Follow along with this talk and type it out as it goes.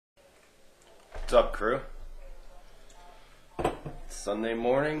What's up, crew? Sunday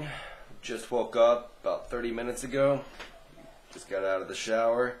morning. Just woke up about 30 minutes ago. Just got out of the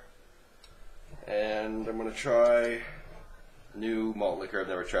shower. And I'm going to try a new malt liquor I've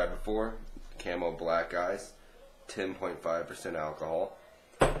never tried before. Camo Black Ice. 10.5% alcohol.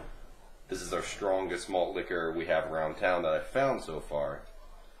 This is our strongest malt liquor we have around town that I've found so far.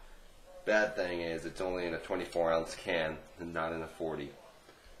 Bad thing is it's only in a 24-ounce can and not in a 40.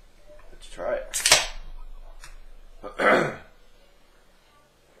 Let's try it.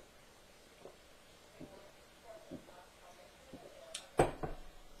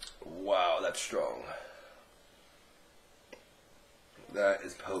 Wow, that's strong. That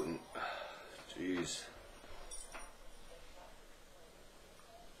is potent. Jeez.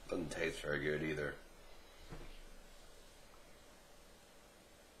 Doesn't taste very good either.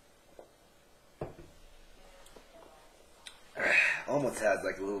 Almost has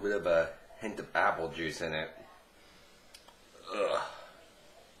like a little bit of a hint of apple juice in it. Ugh.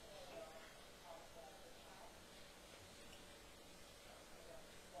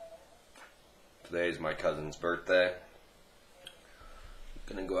 Today is my cousin's birthday.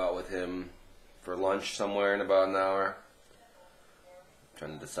 Gonna go out with him for lunch somewhere in about an hour.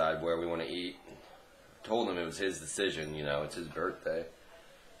 Trying to decide where we want to eat. I told him it was his decision, you know, it's his birthday.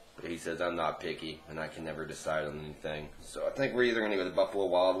 But he says I'm not picky and I can never decide on anything. So I think we're either going to go to Buffalo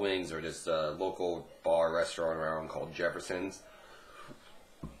Wild Wings or this local bar restaurant around called Jefferson's.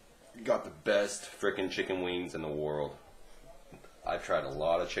 Got the best frickin' chicken wings in the world. I've tried a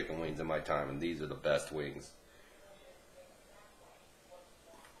lot of chicken wings in my time and these are the best wings.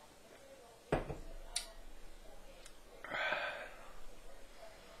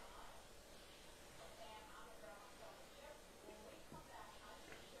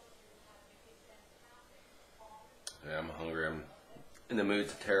 Yeah, I'm hungry. I'm in the mood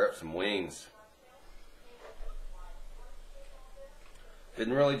to tear up some wings.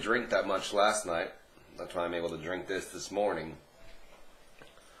 Didn't really drink that much last night. That's why I'm able to drink this morning.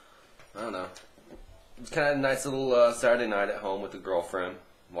 I don't know. It's kind of a nice little Saturday night at home with the girlfriend.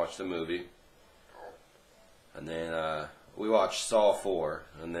 Watched the movie. And then we watched Saw 4.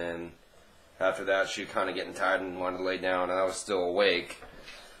 And then after that she kind of getting tired and wanted to lay down. And I was still awake.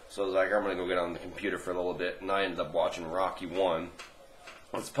 So I was like, I'm going to go get on the computer for a little bit, and I ended up watching Rocky 1.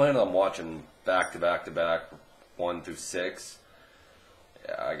 I was planning on watching back to back to back, 1 through 6.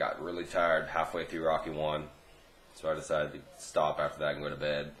 Yeah, I got really tired halfway through Rocky 1, so I decided to stop after that and go to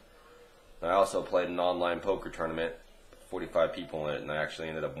bed. And I also played an online poker tournament, 45 people in it, and I actually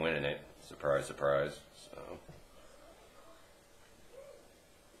ended up winning it. Surprise, surprise. So.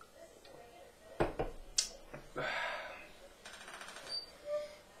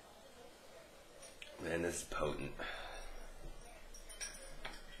 Man, this is potent.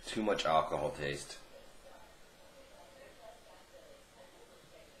 Too much alcohol taste.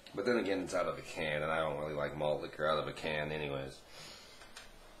 But then again, it's out of a can, and I don't really like malt liquor out of a can anyways.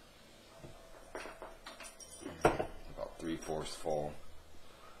 About 3/4 full.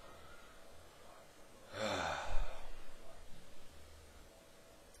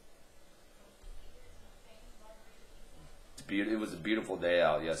 It was a beautiful day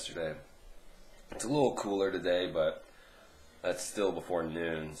out yesterday. It's a little cooler today, but that's still before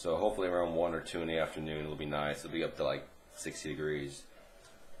noon. So hopefully around 1 or 2 in the afternoon it'll be nice. It'll be up to like 60 degrees.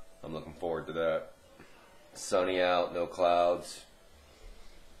 I'm looking forward to that. Sunny out, no clouds.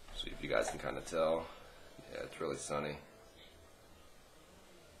 See if you guys can kind of tell. Yeah, it's really sunny.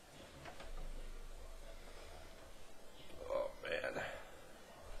 Oh man.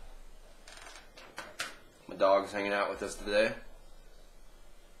 My dog's hanging out with us today.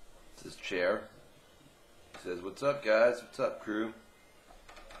 It's his chair. He says, "What's up, guys? What's up, crew?"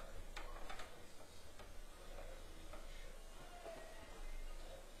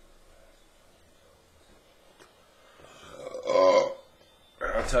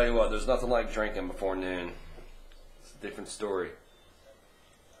 I'll tell you what, there's nothing like drinking before noon. It's a different story.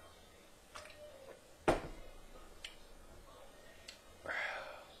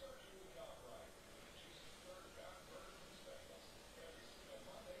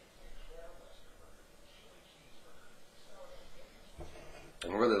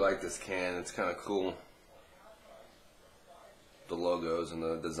 I really like this can. It's kind of cool. The logos and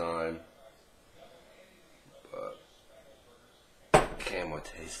the design. But Camo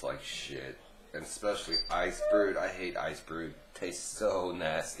tastes like shit. And especially ice brewed. I hate ice brewed. Tastes so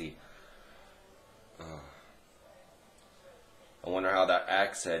nasty. Ugh. I wonder how that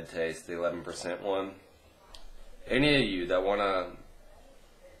Axe Head tastes, the 11% one. Any of you that want to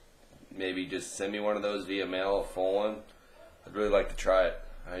maybe just send me one of those via mail, a full one, I'd really like to try it.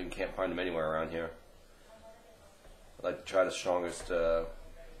 I can't find them anywhere around here. I'd like to try the strongest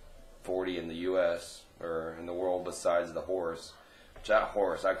 40 in the U.S. or in the world besides the horse. Which that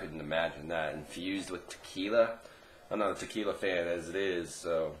horse, I couldn't imagine that infused with tequila. I'm not a tequila fan as it is,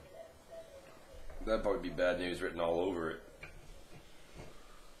 so that'd probably be bad news written all over it.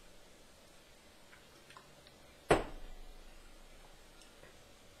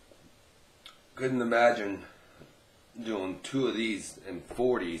 Couldn't imagine doing 2 of these in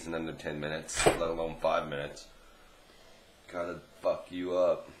 40s in under 10 minutes, let alone 5 minutes. Gotta fuck you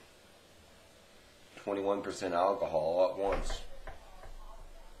up. 21% alcohol all at once.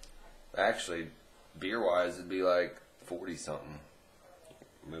 Actually, beer-wise, it'd be like 40-something.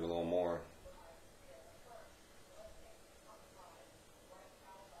 Maybe a little more.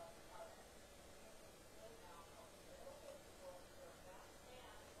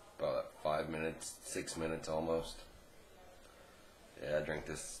 About 5 minutes, 6 minutes almost. Yeah, I drink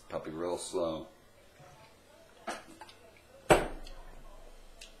this puppy real slow.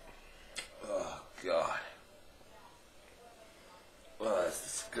 Oh, God. Oh, that's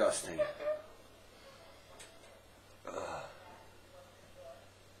disgusting. Ugh.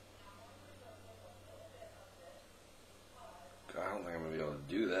 God, I don't think I'm going to be able to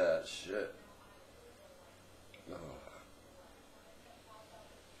do that. Shit. Ugh.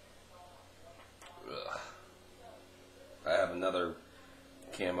 Ugh. I have another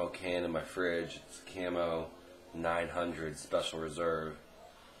Camo can in my fridge. It's Camo 900 Special Reserve.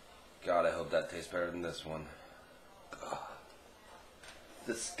 God, I hope that tastes better than this one. Ugh.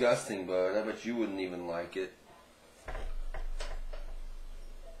 Disgusting, bud. I bet you wouldn't even like it.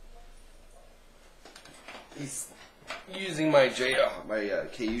 He's using my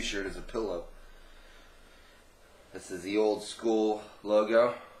KU shirt as a pillow. This is the old school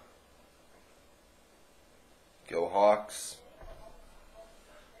logo. Go Hawks.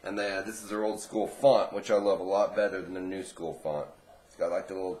 And this is their old school font, which I love a lot better than the new school font. It's got like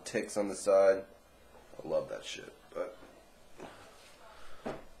the little ticks on the side. I love that shit. But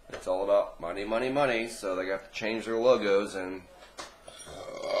it's all about money, money, money. So they got to change their logos and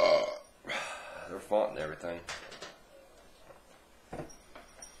their font and everything.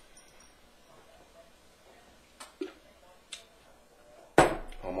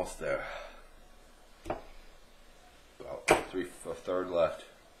 Almost there. About a third left.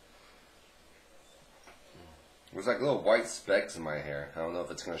 There's like little white specks in my hair. I don't know if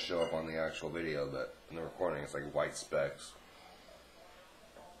it's going to show up on the actual video, but in the recording it's like white specks.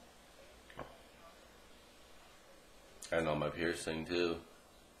 I know my piercing too.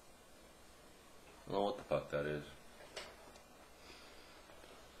 I don't know what the fuck that is.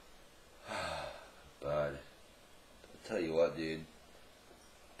 But I'll tell you what, dude.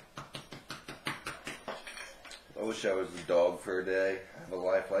 I wish I was a dog for a day. Have a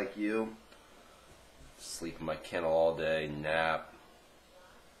life like you. Sleep in my kennel all day, nap,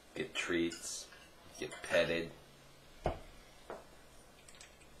 get treats, get petted.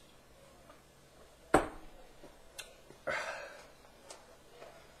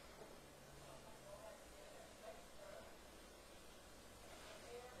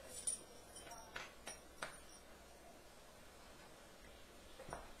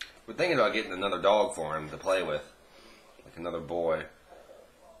 We're thinking about getting another dog for him to play with, like another boy.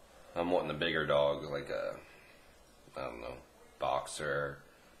 I'm wanting a bigger dog, like a, I don't know, boxer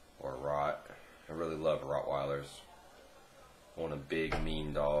or rot. I really love Rottweilers. I want a big,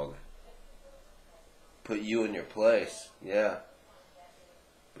 mean dog. Put you in your place, yeah.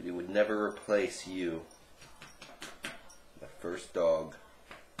 But he would never replace you. My first dog.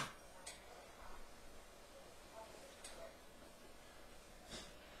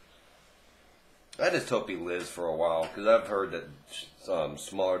 I just hope he lives for a while, because I've heard that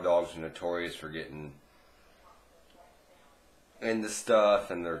smaller dogs are notorious for getting into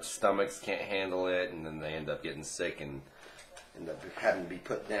stuff, and their stomachs can't handle it, and then they end up getting sick and end up having to be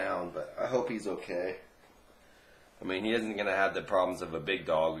put down. But I hope he's okay. I mean, he isn't going to have the problems of a big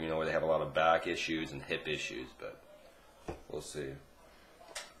dog, you know, where they have a lot of back issues and hip issues, but we'll see.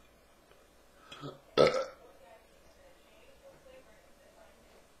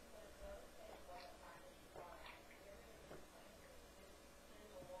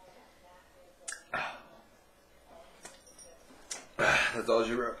 That's all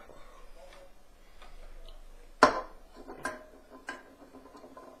you wrote. I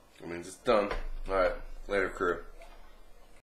mean, it's done. Alright, later, crew.